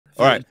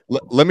All right,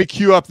 let me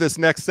cue up this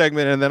next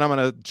segment, and then I'm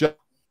going to jump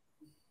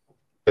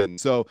in.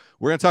 So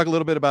we're going to talk a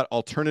little bit about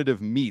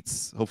alternative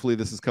meats. Hopefully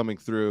this is coming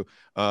through.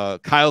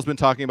 Kyle's been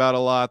talking about it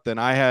a lot. Then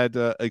I had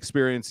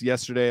experience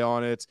yesterday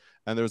on it,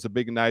 and there was a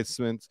big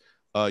announcement.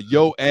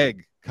 Yo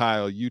Egg,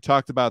 Kyle, you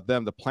talked about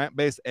them, the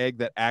plant-based egg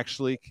that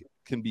actually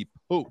can be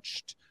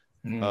poached.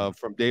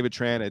 From David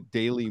Tran at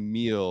Daily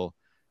Meal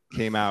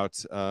came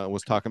out,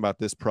 was talking about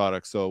this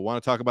product. So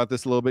want to talk about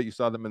this a little bit? You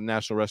saw them in the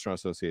National Restaurant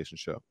Association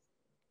show.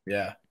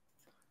 Yeah.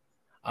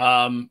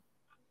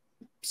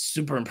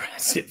 Super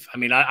impressive. I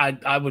mean,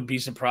 I would be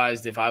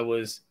surprised if I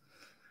was,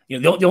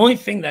 the only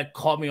thing that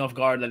caught me off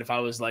guard, that if I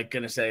was like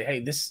going to say, hey,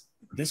 this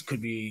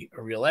could be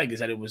a real egg, is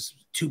that it was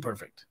too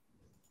perfect.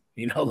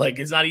 Like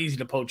it's not easy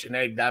to poach an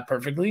egg that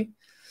perfectly.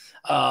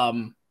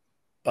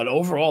 But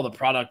overall, the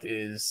product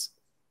is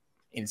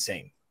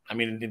insane. I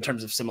mean, in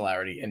terms of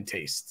similarity and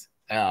taste.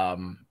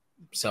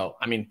 So,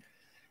 I mean,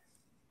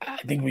 I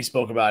think we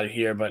spoke about it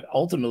here, but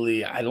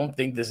ultimately, I don't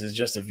think this is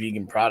just a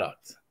vegan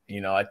product.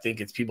 I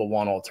think it's people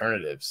want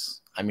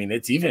alternatives. I mean,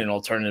 it's even an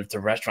alternative to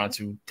restaurants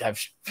who have,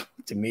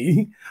 to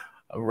me,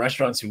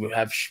 restaurants who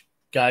have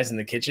guys in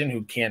the kitchen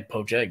who can't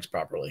poach eggs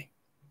properly.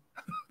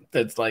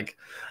 That's like,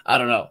 I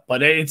don't know,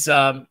 but it's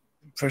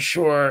for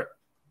sure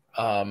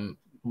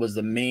was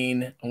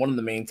one of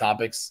the main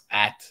topics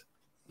at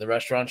the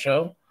restaurant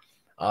show.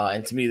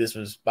 And to me, this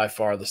was by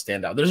far the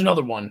standout. There's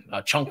another one.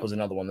 Chunk was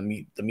another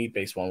one. The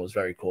meat-based one was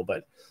very cool.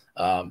 But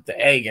the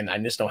egg, and I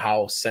just know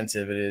how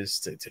sensitive it is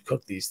to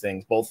cook these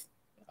things, both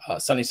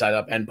sunny side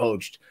up and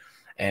poached,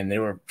 and they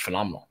were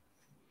phenomenal.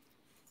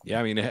 Yeah,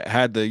 I mean, it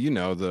had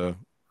the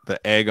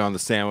egg on the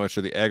sandwich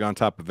or the egg on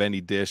top of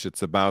any dish.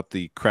 It's about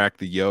the crack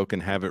the yolk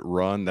and have it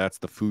run. That's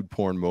the food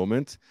porn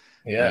moment.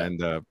 Yeah,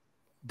 and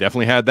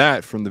definitely had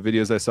that from the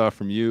videos I saw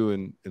from you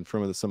and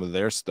from some of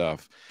their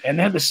stuff. And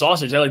they had the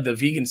sausage. They had like the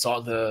vegan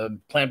sauce, the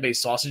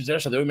plant-based sausage there.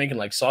 So they were making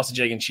like sausage,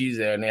 egg, and cheese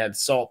there, and they had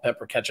salt,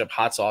 pepper, ketchup,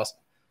 hot sauce.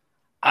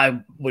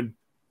 I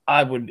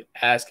would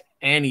ask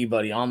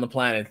anybody on the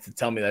planet to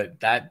tell me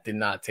that did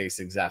not taste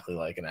exactly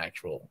like an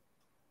actual,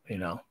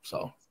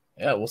 So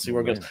yeah, we'll see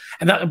where it goes.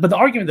 But the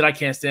argument that I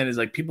can't stand is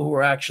like people who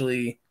are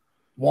actually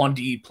want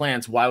to eat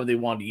plants. Why would they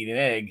want to eat an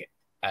egg?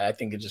 I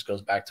think it just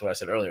goes back to what I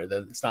said earlier,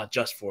 that it's not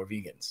just for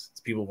vegans.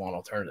 It's people who want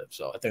alternatives.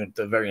 So I think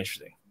they're very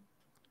interesting.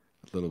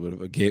 A little bit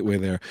of a gateway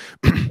there.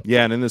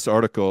 Yeah, and in this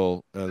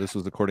article, this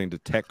was according to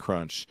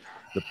TechCrunch,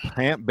 the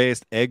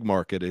plant-based egg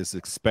market is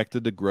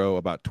expected to grow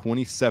about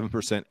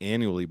 27%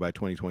 annually by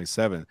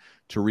 2027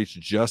 to reach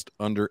just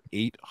under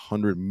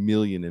 $800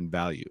 million in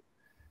value.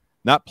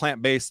 Not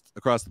plant-based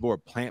across the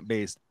board,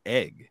 plant-based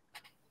egg.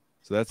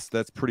 So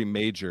that's pretty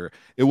major.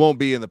 It won't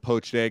be in the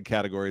poached egg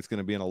category. It's going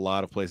to be in a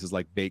lot of places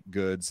like baked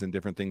goods and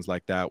different things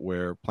like that,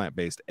 where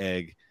plant-based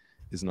egg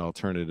is an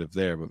alternative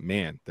there. But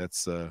man,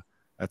 that's a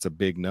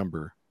big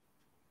number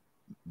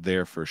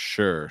there for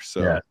sure.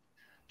 So yeah.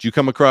 Did you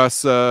come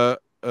across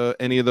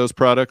any of those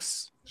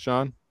products,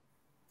 Sean?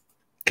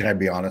 Can I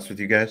be honest with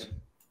you guys?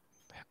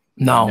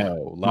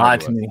 No, lie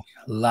to me.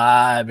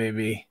 Lie,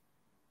 baby.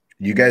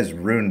 You guys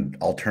ruined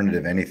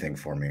alternative anything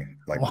for me,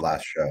 like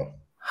last show.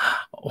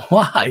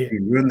 Why?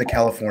 You ruined the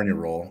California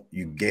roll.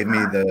 You gave me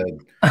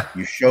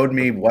you showed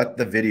me what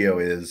the video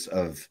is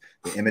of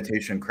the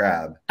imitation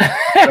crab.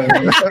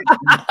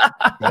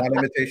 I want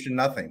imitation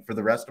nothing for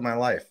the rest of my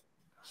life.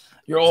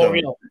 You're all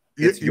real.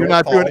 You're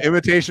not doing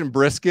imitation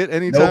brisket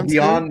anytime soon?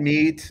 No beyond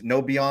meat,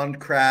 no beyond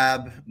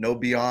crab, no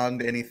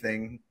beyond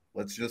anything.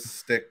 Let's just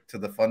stick to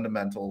the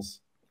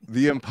fundamentals.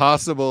 The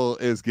impossible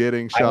is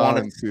getting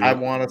Sean I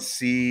want to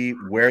see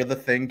where the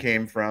thing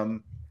came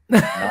from,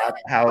 not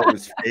how it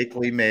was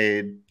fakely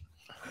made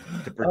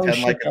to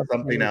pretend like it's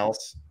something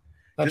else.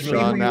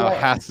 Sean now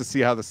has to see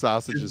how the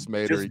sausage is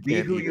made, or he can't be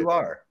who you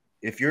are.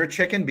 If you're a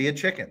chicken, be a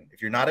chicken.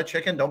 If you're not a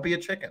chicken, don't be a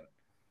chicken.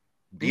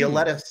 Be a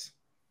lettuce.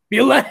 Be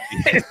a lettuce.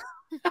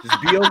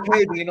 Just be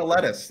okay being a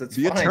lettuce. That's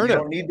fine. You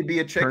don't need to be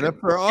a chicken.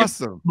 Turnips are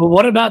awesome. But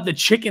what about the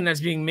chicken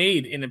that's being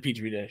made in a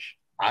petri dish?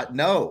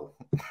 No.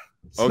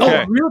 Okay.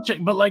 No, real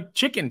chicken, but like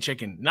chicken,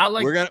 not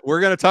like we're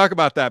gonna talk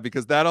about that,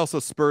 because that also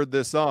spurred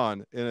this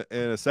on in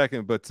a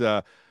second.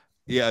 But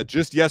yeah,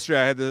 just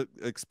yesterday I had the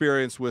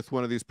experience with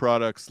one of these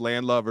products.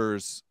 Land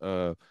Lovers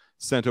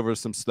sent over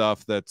some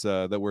stuff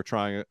that we're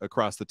trying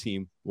across the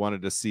team.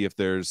 Wanted to see if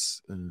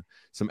there's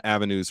some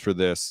avenues for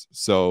this.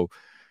 So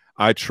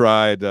I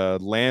tried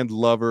Land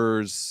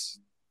Lovers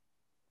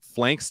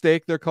flank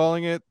steak, they're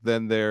calling it.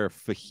 Then their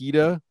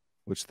fajita,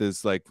 which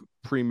is like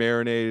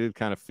pre-marinated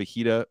kind of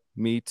fajita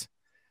meat.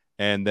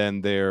 And then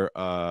their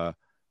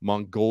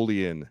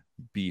Mongolian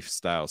beef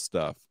style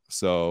stuff.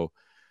 So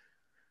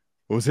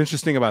what was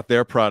interesting about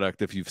their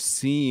product, if you've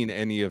seen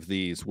any of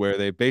these, where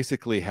they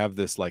basically have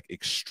this like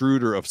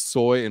extruder of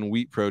soy and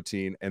wheat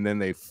protein, and then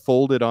they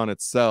fold it on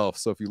itself.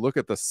 So if you look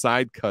at the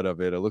side cut of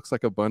it, it looks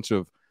like a bunch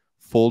of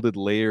folded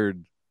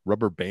layered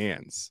rubber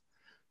bands.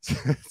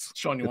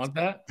 Sean, you want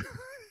that?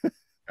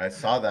 I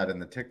saw that in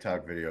the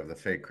TikTok video of the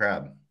fake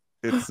crab.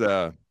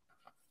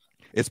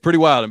 It's pretty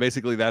wild. And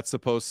basically that's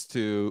supposed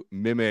to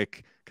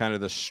mimic kind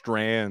of the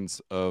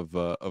strands of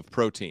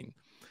protein.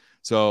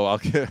 So I'll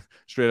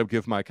straight up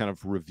give my kind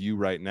of review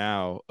right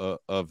now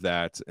of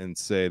that and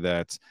say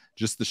that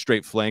just the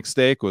straight flank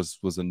steak was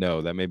a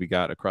no. That maybe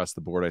got across the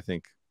board, I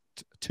think,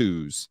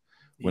 twos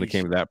when it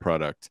came to that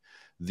product.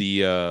 The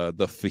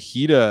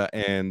fajita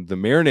and the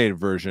marinated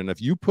version,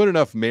 if you put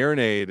enough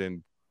marinade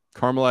and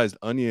caramelized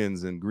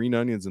onions and green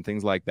onions and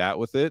things like that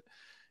with it,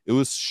 it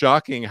was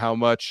shocking how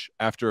much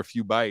after a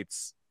few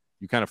bites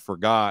you kind of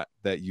forgot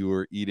that you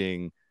were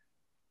eating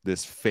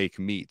this fake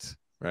meat,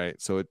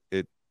 right? So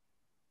it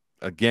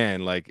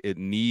again, like, it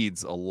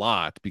needs a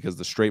lot because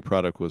the straight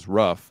product was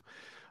rough.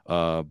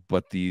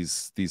 But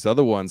these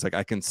other ones, like,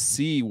 I can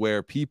see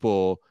where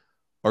people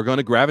are going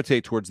to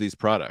gravitate towards these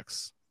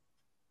products.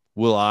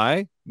 Will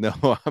I? No,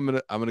 I'm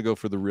gonna go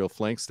for the real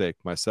flank steak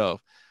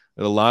myself.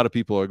 And a lot of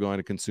people are going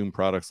to consume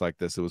products like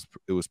this.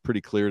 It was pretty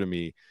clear to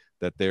me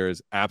that there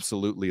is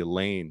absolutely a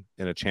lane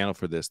and a channel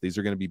for this. These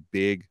are going to be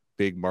big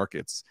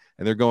markets,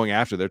 and they're going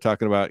after. They're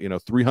talking about,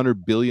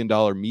 $300 billion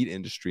meat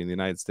industry in the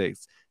United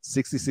States,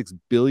 66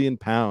 billion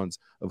pounds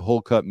of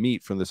whole cut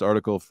meat from this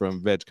article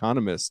from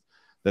Vegconomist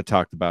that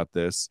talked about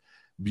this.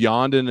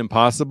 Beyond and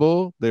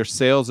Impossible, their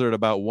sales are at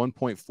about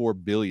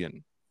 1.4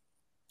 billion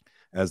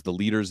as the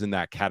leaders in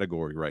that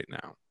category right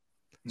now.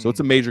 So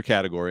it's a major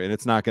category, and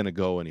it's not going to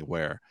go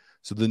anywhere.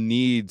 So the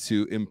need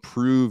to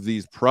improve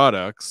these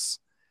products,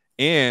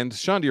 and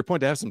Sean, to your point,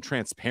 to have some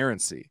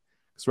transparency.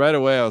 Because right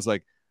away I was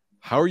like,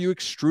 how are you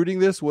extruding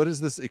this? What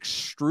does this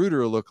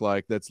extruder look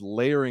like that's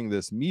layering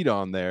this meat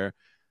on there?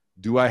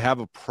 Do I have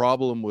a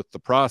problem with the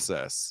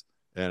process?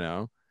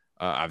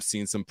 I've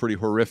seen some pretty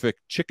horrific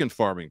chicken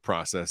farming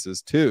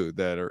processes too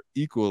that are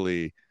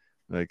equally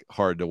like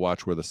hard to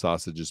watch where the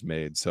sausage is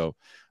made. So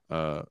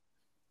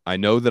I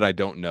know that I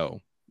don't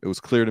know. It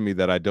was clear to me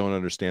that I don't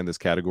understand this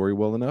category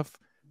well enough,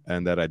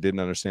 and that I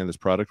didn't understand this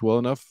product well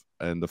enough.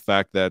 And the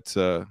fact that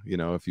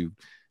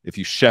if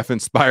you chef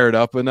inspired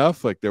up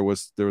enough, like there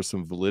was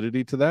some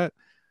validity to that.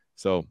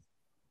 So,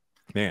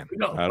 man,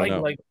 I don't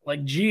know.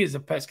 Like G is a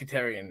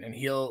pescatarian, and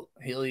he'll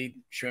eat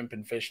shrimp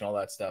and fish and all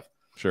that stuff.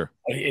 Sure.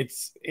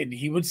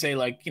 He would say,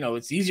 like,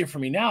 it's easier for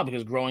me now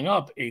because growing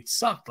up it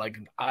sucked. Like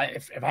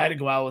if I had to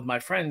go out with my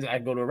friends,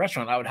 I'd go to a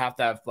restaurant, I would have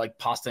to have like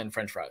pasta and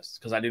French fries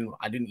because I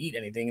didn't eat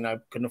anything, and I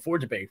couldn't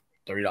afford to pay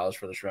 $30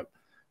 for the shrimp.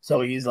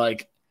 So he's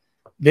like,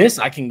 this,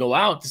 I can go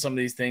out to some of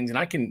these things and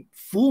I can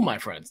fool my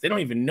friends. They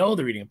don't even know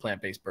they're eating a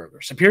plant-based burger.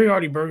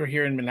 Superiority Burger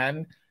here in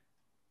Manhattan,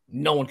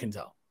 no one can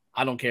tell.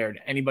 I don't care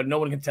to anybody. No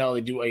one can tell.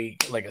 They do a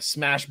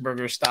smash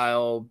burger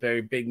style,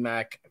 very Big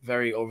Mac,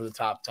 very over the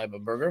top type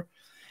of burger.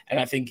 And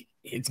I think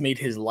it's made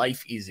his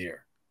life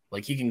easier.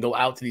 Like, he can go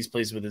out to these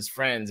places with his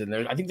friends, and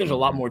I think there's a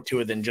lot more to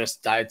it than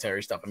just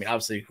dietary stuff. I mean,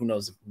 obviously, who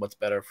knows what's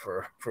better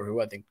for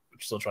who? I think we're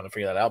still trying to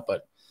figure that out.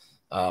 But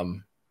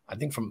I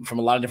think from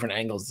a lot of different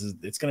angles,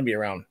 it's going to be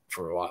around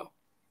for a while.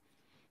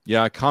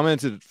 Yeah, I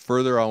commented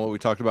further on what we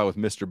talked about with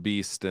Mr.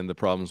 Beast and the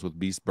problems with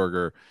Beast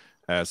Burger,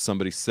 as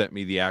somebody sent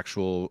me the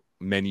actual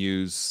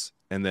menus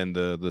and then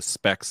the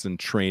specs and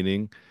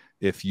training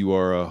if you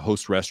are a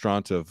host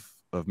restaurant of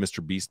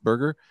Mr. Beast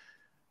Burger.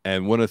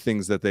 And one of the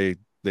things that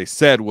they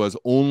said was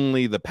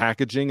only the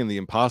packaging and the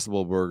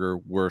Impossible Burger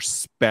were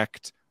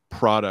spec'd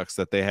products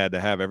that they had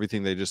to have.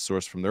 Everything they just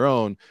sourced from their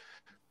own.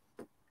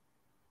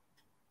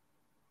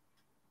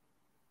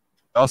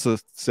 Also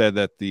said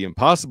that the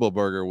Impossible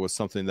Burger was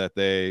something that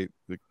they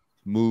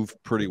moved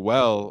pretty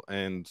well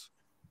and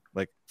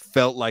like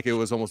felt like it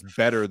was almost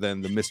better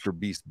than the Mr.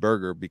 Beast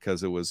Burger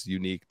because it was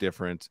unique,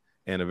 different,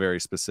 and a very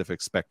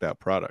specific spec'd out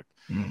product.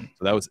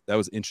 So that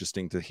was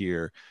interesting to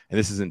hear. And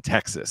this is in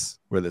Texas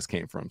where this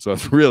came from. So I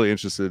was really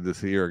interested to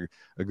hear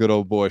a good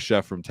old boy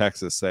chef from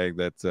Texas saying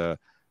that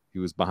he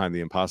was behind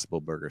the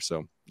Impossible Burger.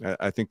 So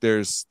I think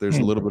there's a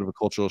little bit of a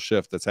cultural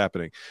shift that's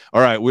happening.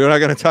 All right, we're not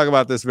going to talk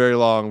about this very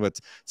long, but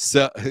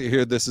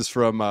here, this is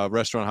from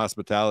Restaurant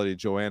Hospitality,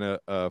 Joanna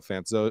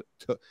Fantozzi,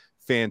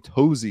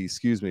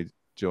 excuse me,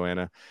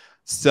 Joanna.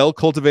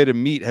 Cell-cultivated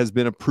meat has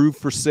been approved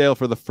for sale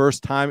for the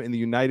first time in the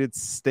United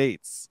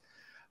States.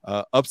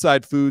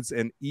 Upside Foods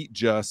and Eat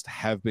Just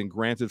have been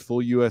granted full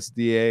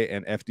USDA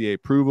and FDA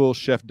approval.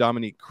 Chef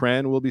Dominique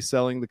Crenn will be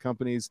selling the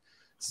company's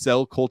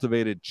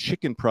Cell-cultivated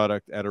chicken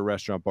product at a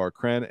restaurant, Bar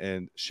Crenn,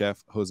 and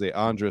Chef Jose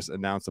Andres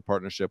announced a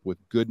partnership with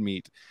Good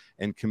Meat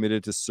and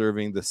committed to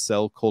serving the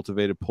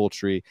Cell-cultivated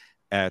poultry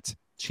at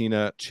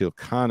China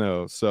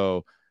Chilcano.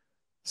 So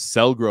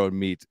cell-grown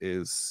meat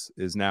is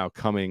now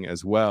coming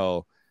as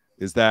well.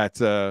 Is that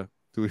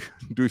do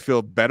we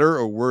feel better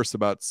or worse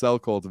about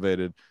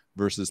cell-cultivated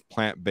versus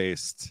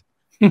plant-based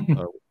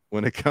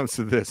when it comes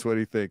to this? What do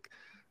you think,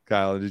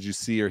 Kyle? Did you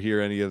see or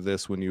hear any of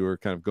this when you were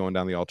kind of going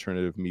down the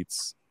alternative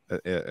meats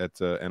at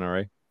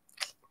NRA?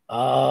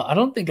 I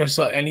don't think I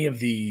saw any of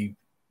the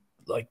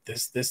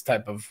this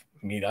type of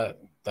meat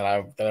that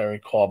I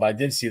recall, but I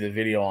did see the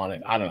video on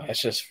it. I don't know.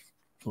 It's just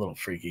a little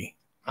freaky.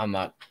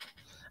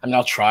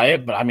 I'll try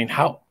it, but I mean,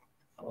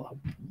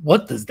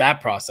 what does that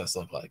process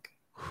look like?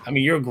 I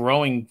mean, you're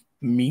growing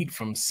meat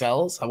from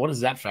cells. What does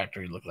that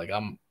factory look like?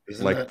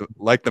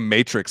 like the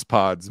Matrix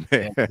pods,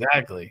 man. Yeah,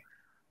 exactly.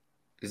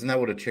 Isn't that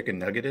what a chicken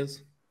nugget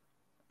is?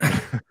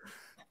 At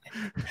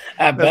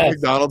Has best.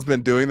 McDonald's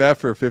been doing that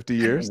for 50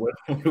 years?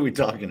 What are we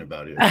talking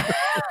about here?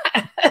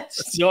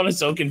 John is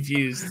so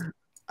confused.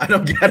 I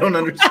don't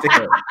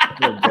understand. I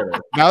don't get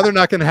it. Now they're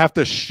not going to have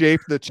to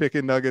shape the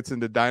chicken nuggets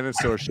into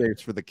dinosaur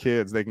shapes for the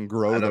kids. They can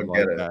grow them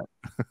like that.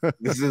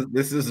 This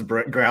is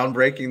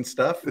groundbreaking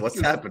stuff. What's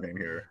happening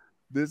here?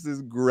 This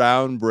is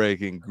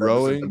groundbreaking.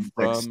 Growing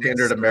from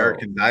standard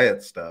American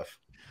diet stuff.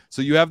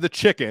 So you have the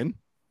chicken,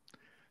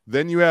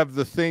 then you have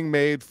the thing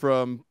made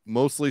from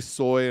mostly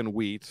soy and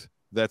wheat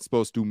that's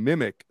supposed to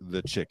mimic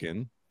the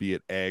chicken, be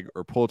it egg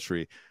or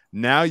poultry.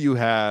 Now you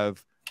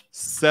have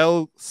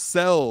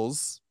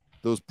cells,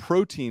 those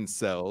protein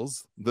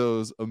cells,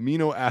 those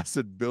amino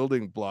acid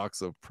building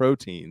blocks of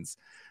proteins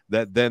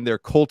that then they're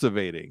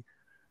cultivating.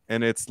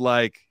 And it's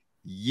like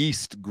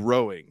yeast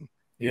growing,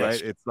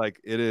 right? It's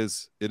like it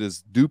is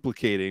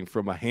duplicating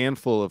from a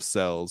handful of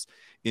cells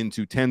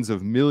into tens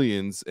of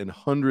millions and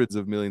hundreds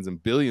of millions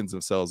and billions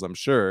of cells. I'm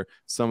sure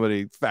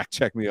somebody fact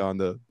check me on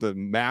the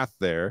math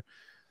there,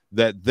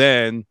 that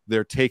then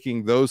they're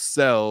taking those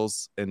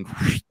cells and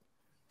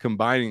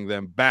combining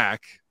them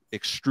back,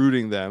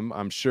 extruding them,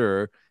 I'm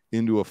sure,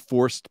 into a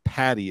forced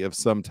patty of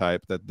some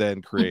type that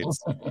then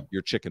creates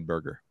your chicken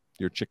burger,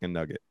 your chicken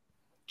nugget.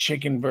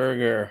 Chicken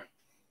burger.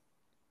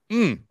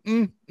 No.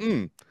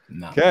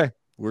 Okay,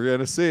 we're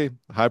gonna see.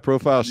 High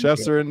profile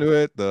chefs are into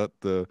it.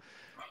 The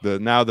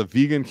now the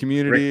vegan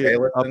community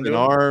up in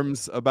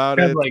arms about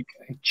it. Like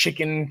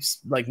chicken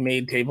like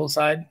made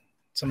tableside,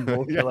 some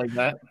bullshit like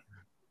that.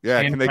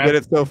 Yeah, can they get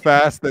it so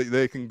fast that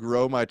they can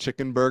grow my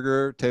chicken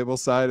burger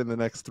tableside in the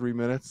next 3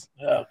 minutes?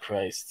 Oh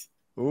Christ!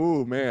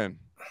 Oh man!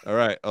 All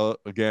right.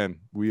 Again,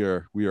 we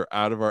are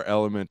out of our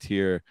element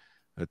here.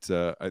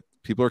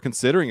 People are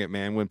considering it,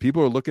 man. When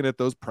people are looking at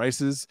those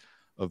prices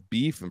of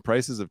beef and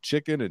prices of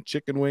chicken and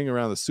chicken wing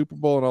around the Super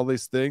Bowl and all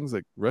these things,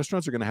 like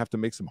restaurants are going to have to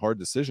make some hard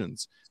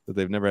decisions that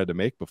they've never had to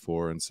make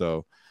before. And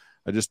so,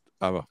 I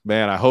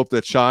hope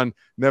that Sean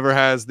never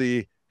has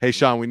the, hey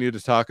Sean, we need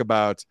to talk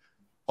about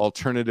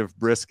alternative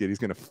brisket. He's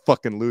gonna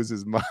fucking lose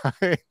his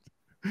mind.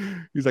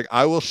 He's like,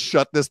 I will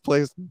shut this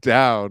place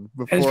down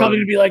before. And it's probably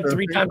gonna be like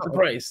 3 times the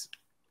price.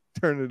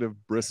 Alternative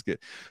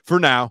brisket. For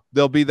now,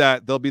 there'll be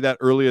that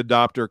early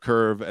adopter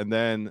curve, and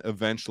then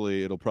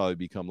eventually it'll probably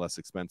become less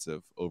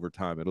expensive over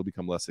time. It'll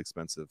become less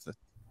expensive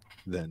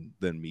than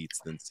meats,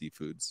 than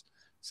seafoods.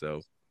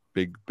 So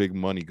big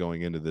money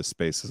going into this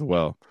space as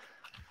well.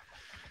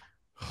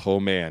 Oh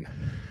man.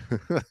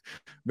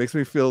 Makes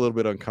me feel a little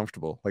bit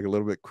uncomfortable, like a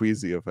little bit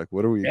queasy of like,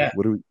 what are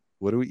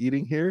we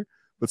eating here?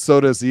 But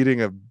so does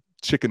eating a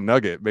chicken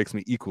nugget makes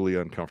me equally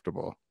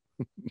uncomfortable.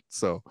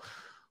 So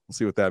we'll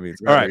see what that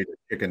means. All right. Eat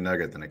a chicken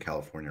nugget than a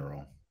California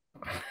roll.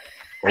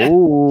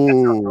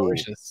 Oh,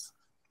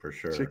 for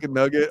sure. Chicken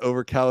nugget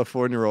over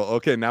California roll.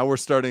 Okay, now we're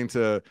starting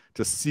to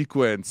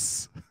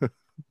sequence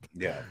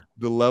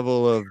the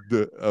level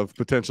of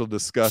potential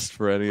disgust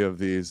for any of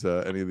these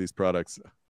products.